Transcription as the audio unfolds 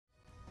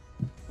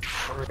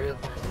for real.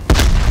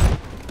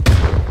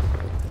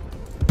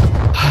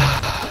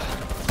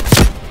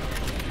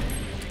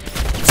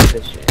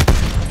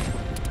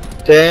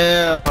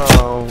 Damn.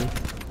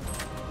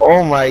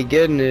 Oh my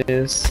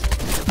goodness.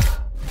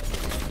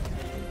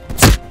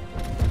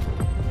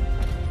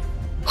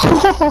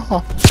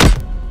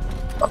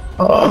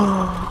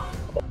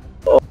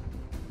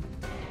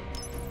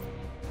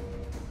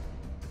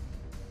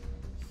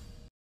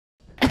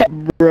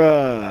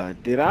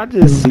 Bruh, did I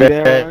just see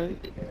that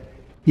right?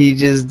 He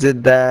just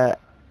did that.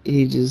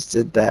 He just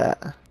did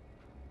that.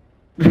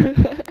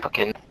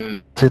 Fucking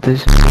to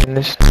this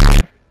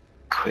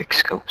quick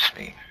scopes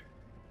me.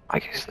 I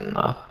guess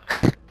no.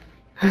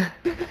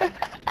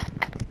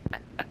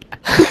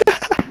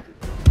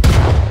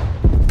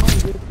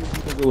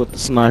 Go with the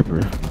sniper.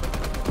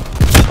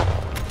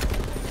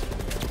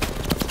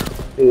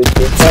 Dude,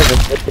 this guy's a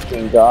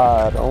freaking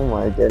god. Oh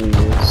my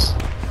goodness.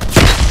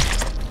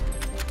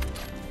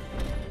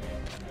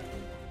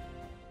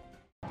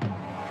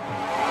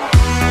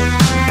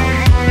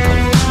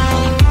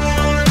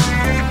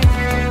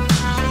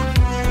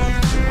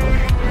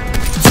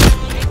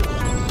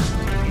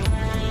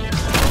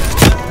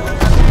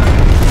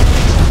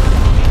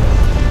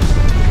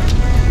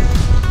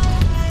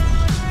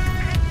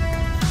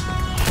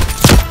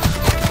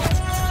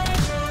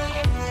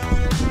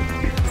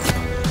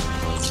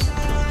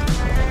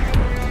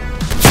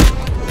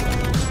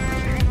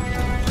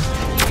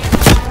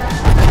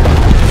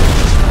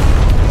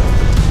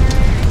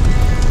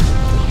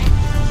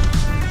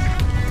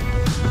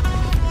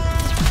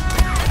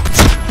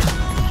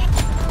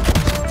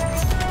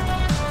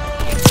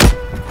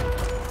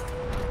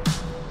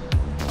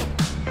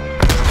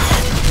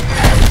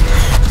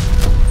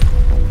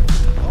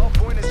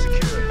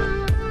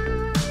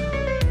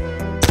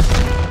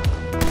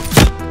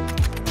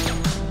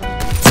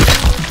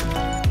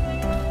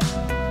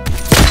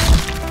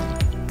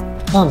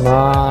 Come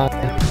on.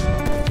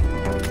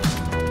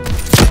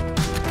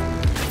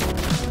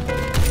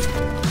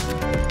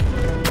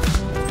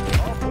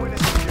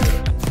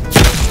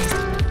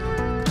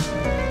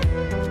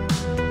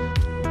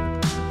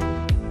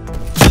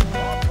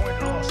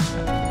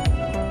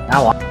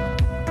 Now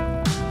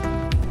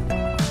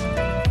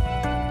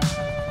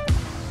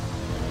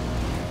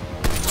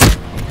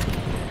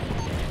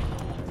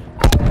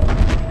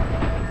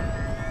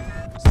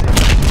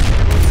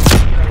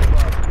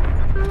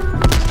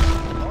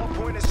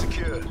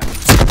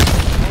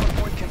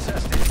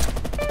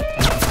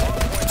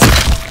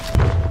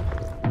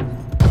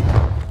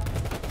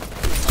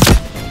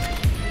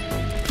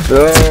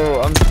bro,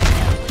 I'm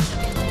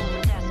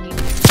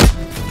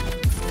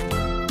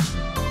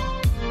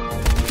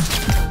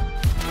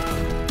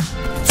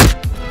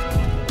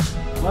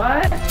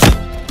what?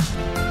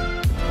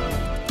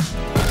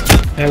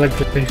 I like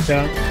to think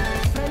down.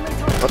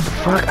 What the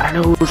fuck? I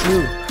know it was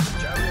you.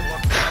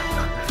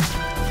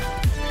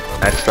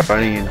 I start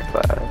running in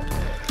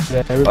fast.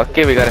 Yeah,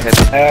 Okay, we gotta hit.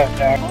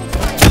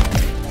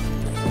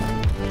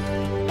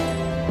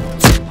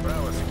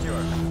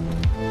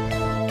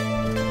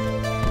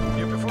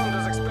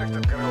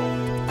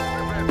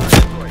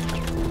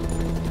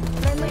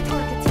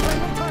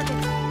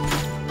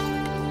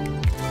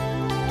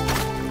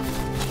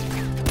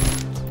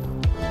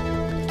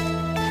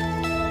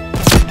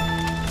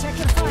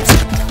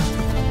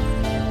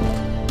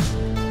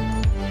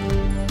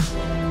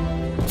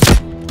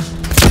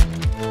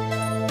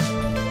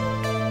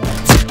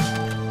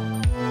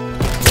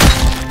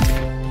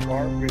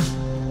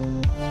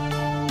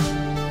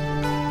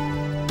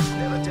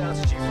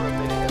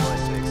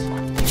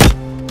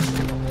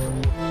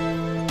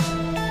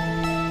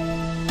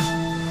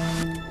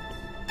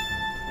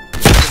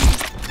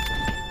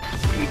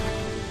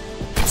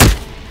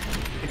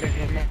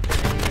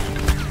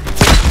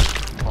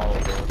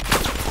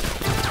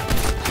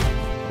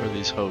 Where are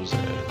these hoes at?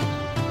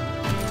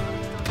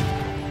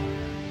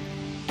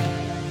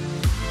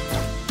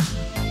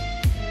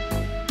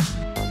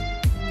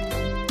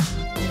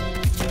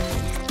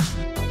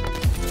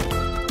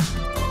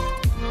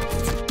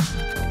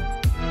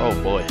 Oh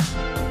boy.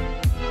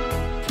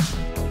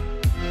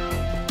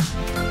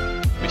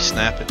 We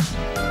snap it.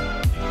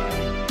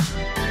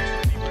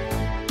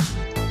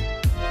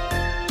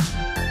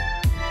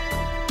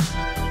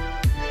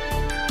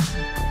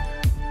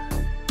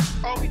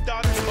 Oh, he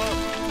dodged him up.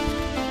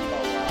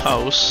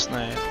 Oh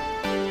snap.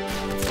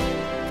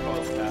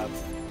 Oh, snap.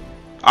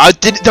 I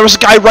did. There was a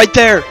guy right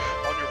there. On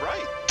your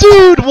right.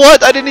 Dude,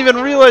 what? I didn't even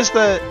realize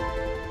that.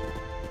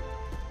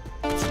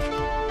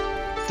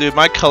 Dude,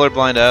 my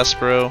colorblind ass,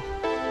 bro.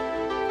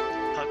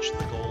 Touch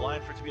the goal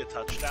line for it to be a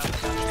touchdown.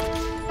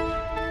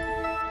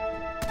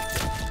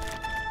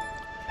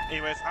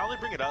 Anyways, I only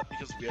bring it up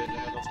because we had one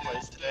of those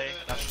plays today,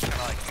 and that's just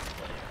kind of like.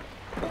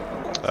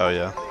 Oh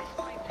yeah.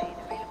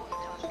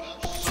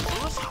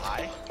 Lewis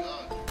high.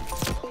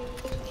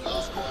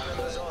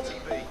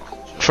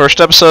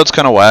 First episode's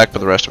kind of whack, but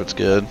the rest of it's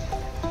good.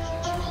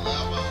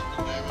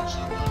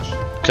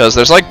 Cause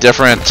there's like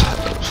different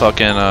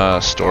fucking Oh, uh,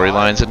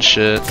 storylines and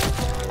shit.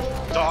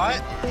 Dot.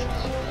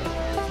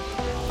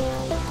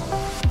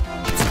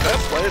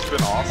 Play's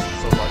been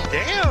awesome so far.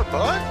 Damn,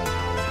 bud!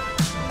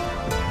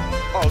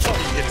 Oh, it's not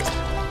you hit it.